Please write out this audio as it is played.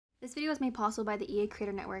This video was made possible by the EA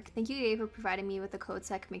Creator Network. Thank you, EA, for providing me with the code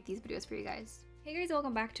so I can make these videos for you guys. Hey guys,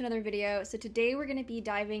 welcome back to another video. So today we're going to be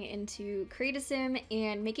diving into Create a Sim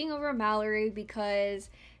and making over Mallory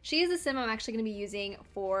because she is the sim I'm actually going to be using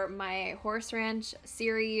for my Horse Ranch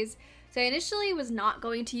series. So I initially was not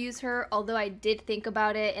going to use her, although I did think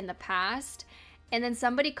about it in the past. And then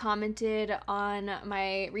somebody commented on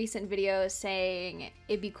my recent video saying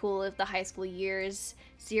it'd be cool if the high school years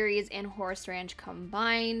series and Horse Ranch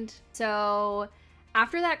combined. So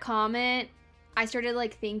after that comment, I started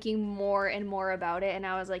like thinking more and more about it, and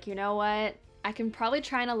I was like, you know what? I can probably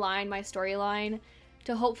try and align my storyline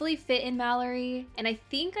to hopefully fit in Mallory, and I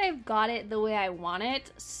think I've got it the way I want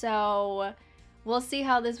it, so we'll see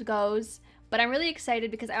how this goes. But I'm really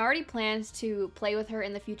excited because I already planned to play with her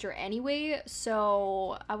in the future anyway,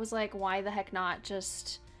 so I was like, why the heck not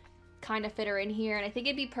just kind of fit her in here? And I think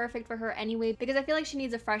it'd be perfect for her anyway because I feel like she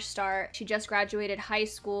needs a fresh start. She just graduated high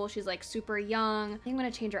school. She's like super young. I think I'm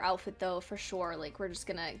gonna change her outfit though for sure. Like we're just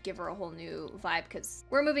gonna give her a whole new vibe because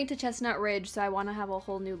we're moving to Chestnut Ridge, so I want to have a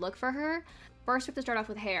whole new look for her. First, we have to start off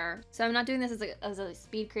with hair. So I'm not doing this as a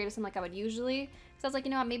speed creative sim like I would usually. So I was like,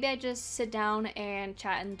 you know what, maybe I just sit down and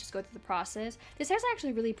chat and just go through the process. This hair's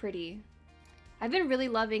actually really pretty. I've been really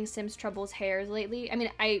loving Sims Trouble's hairs lately. I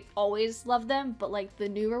mean, I always love them, but like the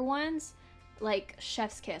newer ones, like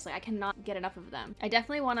chef's kiss. Like I cannot get enough of them. I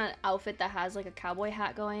definitely want an outfit that has like a cowboy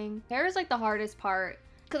hat going. Hair is like the hardest part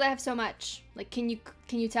because I have so much. Like, can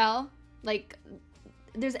you tell? Like,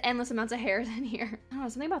 there's endless amounts of hairs in here. I don't know,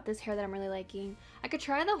 something about this hair that I'm really liking. I could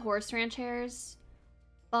try the Horse Ranch hairs,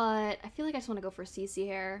 but I feel like I just want to go for CC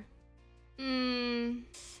hair.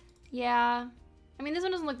 Yeah. I mean, this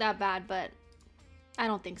one doesn't look that bad, but I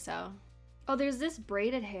don't think so. Oh, there's this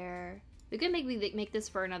braided hair. We could make this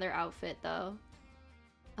for another outfit though.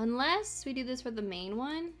 Unless we do this for the main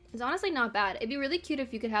one. It's honestly not bad. It'd be really cute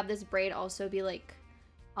if you could have this braid also be like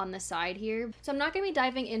on the side here. So I'm not gonna be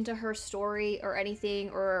diving into her story or anything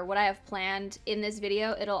or what I have planned in this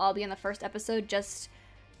video. It'll all be in the first episode just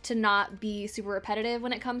to not be super repetitive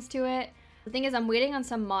when it comes to it. The thing is, I'm waiting on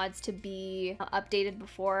some mods to be updated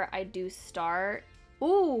before I do start.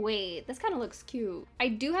 Oh, wait, this kind of looks cute. I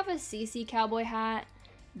do have a CC cowboy hat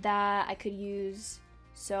that I could use,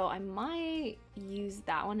 so I might use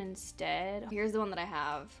that one instead. Here's the one that I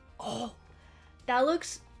have. Oh, that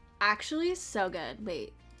looks actually so good.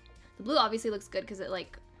 Wait, the blue obviously looks good because it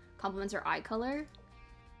like complements her eye color,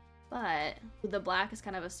 but the black is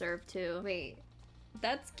kind of a serve too. Wait,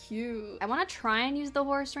 that's cute. I want to try and use the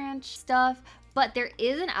Horse Ranch stuff, but there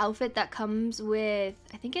is an outfit that comes with,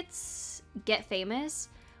 I think it's Get Famous,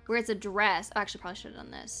 where it's a dress. Oh, actually probably should have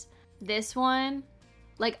done this. This one,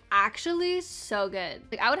 like actually so good.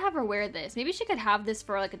 Like I would have her wear this. Maybe she could have this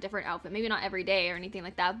for like a different outfit. Maybe not every day or anything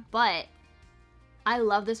like that, but I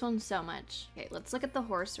love this one so much. Okay, let's look at the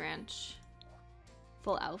Horse Ranch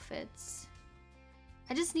full outfits.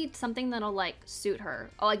 I just need something that'll like suit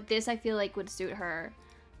her. Oh, like this I feel like would suit her.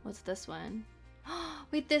 What's this one?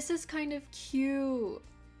 Wait, this is kind of cute.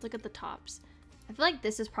 Look at the tops. I feel like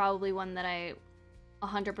this is probably one that I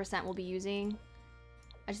 100% will be using.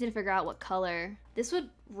 I just need to figure out what color. This would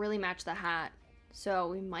really match the hat. So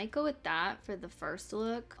we might go with that for the first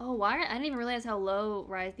look. Oh, why? I didn't even realize how low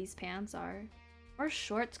rise these pants are. Or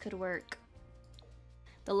shorts could work.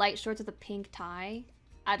 The light shorts with a pink tie.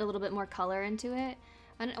 Add a little bit more color into it.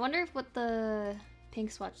 I wonder what the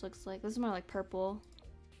pink swatch looks like. This is more like purple.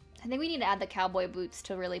 I think we need to add the cowboy boots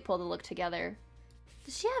to really pull the look together.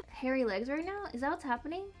 Does she have hairy legs right now? Is that what's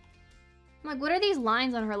happening? I'm like, what are these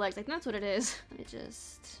lines on her legs? I think that's what it is. Let me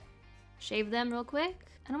just shave them real quick.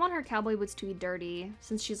 I don't want her cowboy boots to be dirty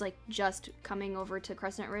since she's like just coming over to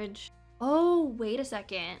Chestnut Ridge. Oh, wait a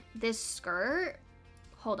second. This skirt?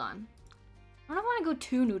 Hold on. I don't want to go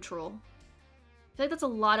too neutral. I feel like that's a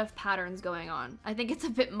lot of patterns going on. I think it's a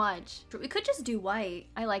bit much. We could just do white.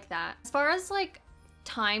 I like that. As far as like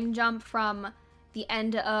time jump from the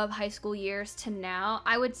end of high school years to now,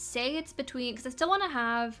 I would say it's between, because I still want to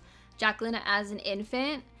have Jaclyn as an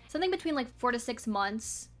infant. Something between like 4 to 6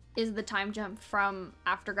 months is the time jump from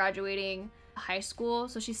after graduating high school.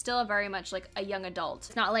 So she's still very much like a young adult.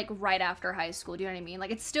 It's not like right after high school, do you know what I mean?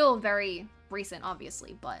 Like it's still very recent,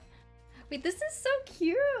 obviously, but wait, this is so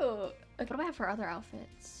cute. Okay, what do I have for other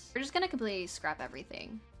outfits? We're just gonna completely scrap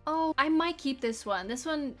everything. Oh, I might keep this one. This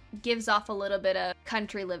one gives off a little bit of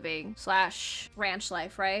country living / ranch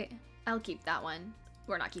life, right? I'll keep that one.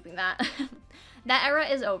 We're not keeping that. That era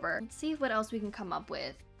is over. Let's see what else we can come up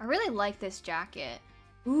with. I really like this jacket.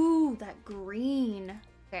 Ooh, that green.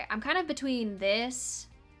 Okay, I'm kind of between this,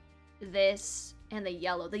 And the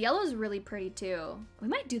yellow. The yellow is really pretty too. We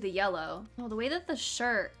might do the yellow. Oh, the way that the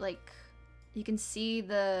shirt, like, you can see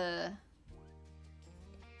the...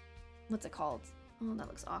 What's it called? Oh, that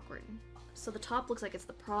looks awkward. So the top looks like it's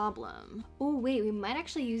the problem. Oh, wait, we might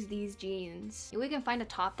actually use these jeans. Maybe we can find a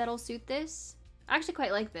top that'll suit this. I actually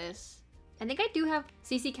quite like this. I think I do have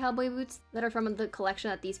CC cowboy boots that are from the collection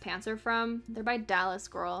that these pants are from. They're by Dallas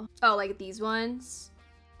Girl. Oh, like these ones?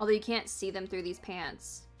 Although you can't see them through these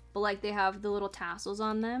pants. But like they have the little tassels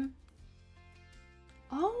on them.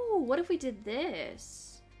 Oh, what if we did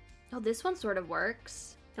this? Oh, this one sort of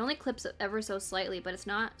works. It only clips ever so slightly, but it's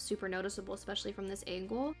not super noticeable, especially from this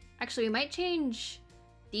angle. Actually, we might change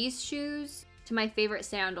these shoes to my favorite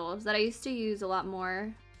sandals that I used to use a lot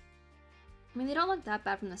more. I mean, they don't look that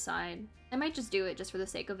bad from the side. I might just do it just for the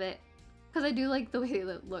sake of it. Because I do like the way they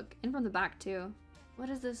look. And from the back, too. What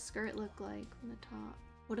does this skirt look like from the top?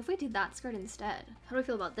 What if we did that skirt instead? How do I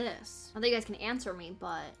feel about this? Not that you guys can answer me,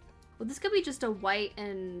 but... Well, this could be just a white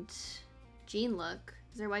and jean look.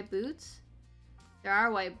 Is there white boots? There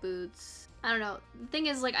are white boots. I don't know. The thing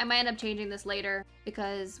is, like, I might end up changing this later.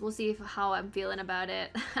 Because we'll see how I'm feeling about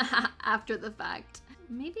it after the fact.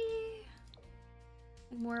 Maybe...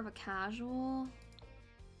 more of a casual.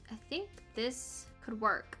 I think this could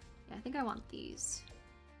work. Yeah, I think I want these.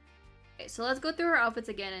 Okay, so let's go through our outfits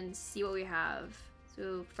again and see what we have.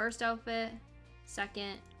 So first outfit,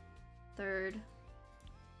 second, third,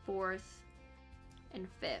 fourth, and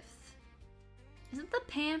fifth. Is it the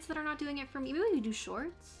pants that are not doing it for me? Maybe we could do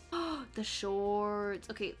shorts? Oh, the shorts.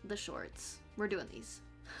 Okay, the shorts. We're doing these.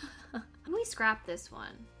 How do we scrap this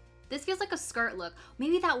one? This gives like a skirt look.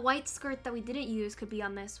 Maybe that white skirt that we didn't use could be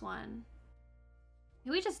on this one.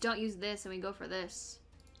 Maybe we just don't use this and we go for this.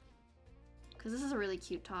 Because this is a really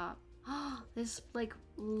cute top. Oh, this like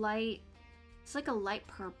light, it's like a light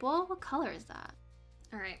purple. What color is that?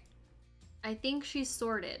 All right. I think she's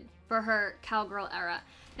sorted for her cowgirl era.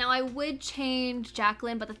 Now I would change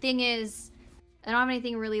Jaclyn, but the thing is, I don't have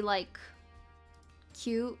anything really like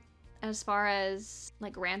cute as far as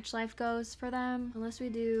like ranch life goes for them. Unless we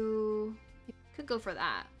do, could go for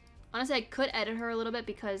that. Honestly, I could edit her a little bit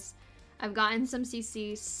because I've gotten some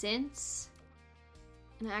CC since.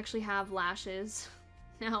 And I actually have lashes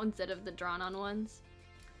now instead of the drawn on ones.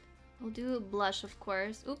 We'll do blush, of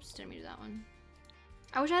course. Oops, didn't mean to do that one.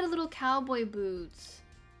 I wish I had a little cowboy boots.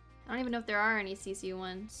 I don't even know if there are any CC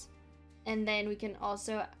ones. And then we can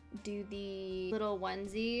also do the little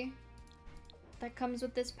onesie that comes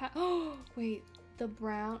with this pack. Oh, wait, the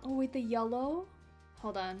brown. Oh, wait, the yellow.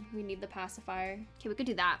 Hold on, we need the pacifier. Okay, we could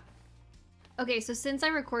do that. Okay, so since I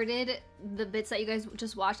recorded the bits that you guys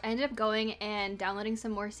just watched, I ended up going and downloading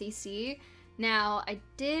some more CC. Now, I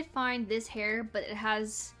did find this hair, but it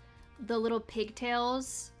has the little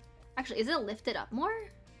pigtails. Actually, is it lifted up more?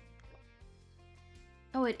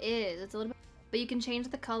 Oh, it is. It's a little bit, but you can change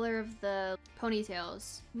the color of the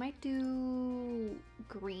ponytails. Might do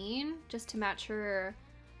green just to match her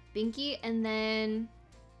binky. And then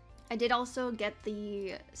I did also get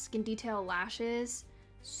the skin detail lashes.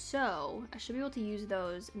 So I should be able to use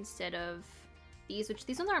those instead of these, which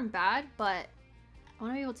these ones aren't bad, but I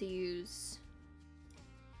want to be able to use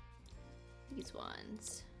these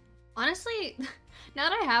ones. Honestly, now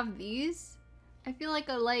that I have these, I feel like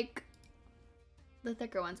I like the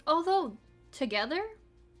thicker ones. Although together,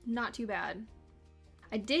 not too bad.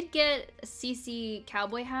 I did get a CC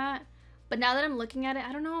cowboy hat, but now that I'm looking at it,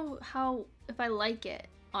 I don't know if I like it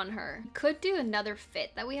on her. Could do another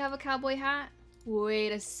fit that we have a cowboy hat.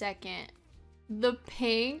 Wait a second. The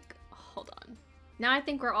pink? Hold on. Now I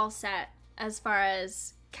think we're all set as far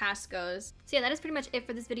as cast goes. So yeah, that is pretty much it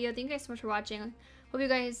for this video. Thank you guys so much for watching. Hope you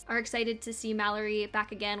guys are excited to see Mallory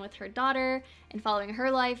back again with her daughter and following her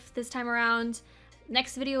life this time around.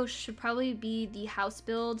 Next video should probably be the house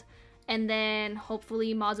build, and then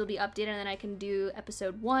hopefully mods will be updated and then I can do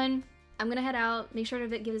episode 1. I'm gonna head out. Make sure to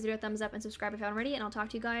give this video a thumbs up and subscribe if you haven't already, and I'll talk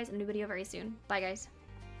to you guys in a new video very soon. Bye guys.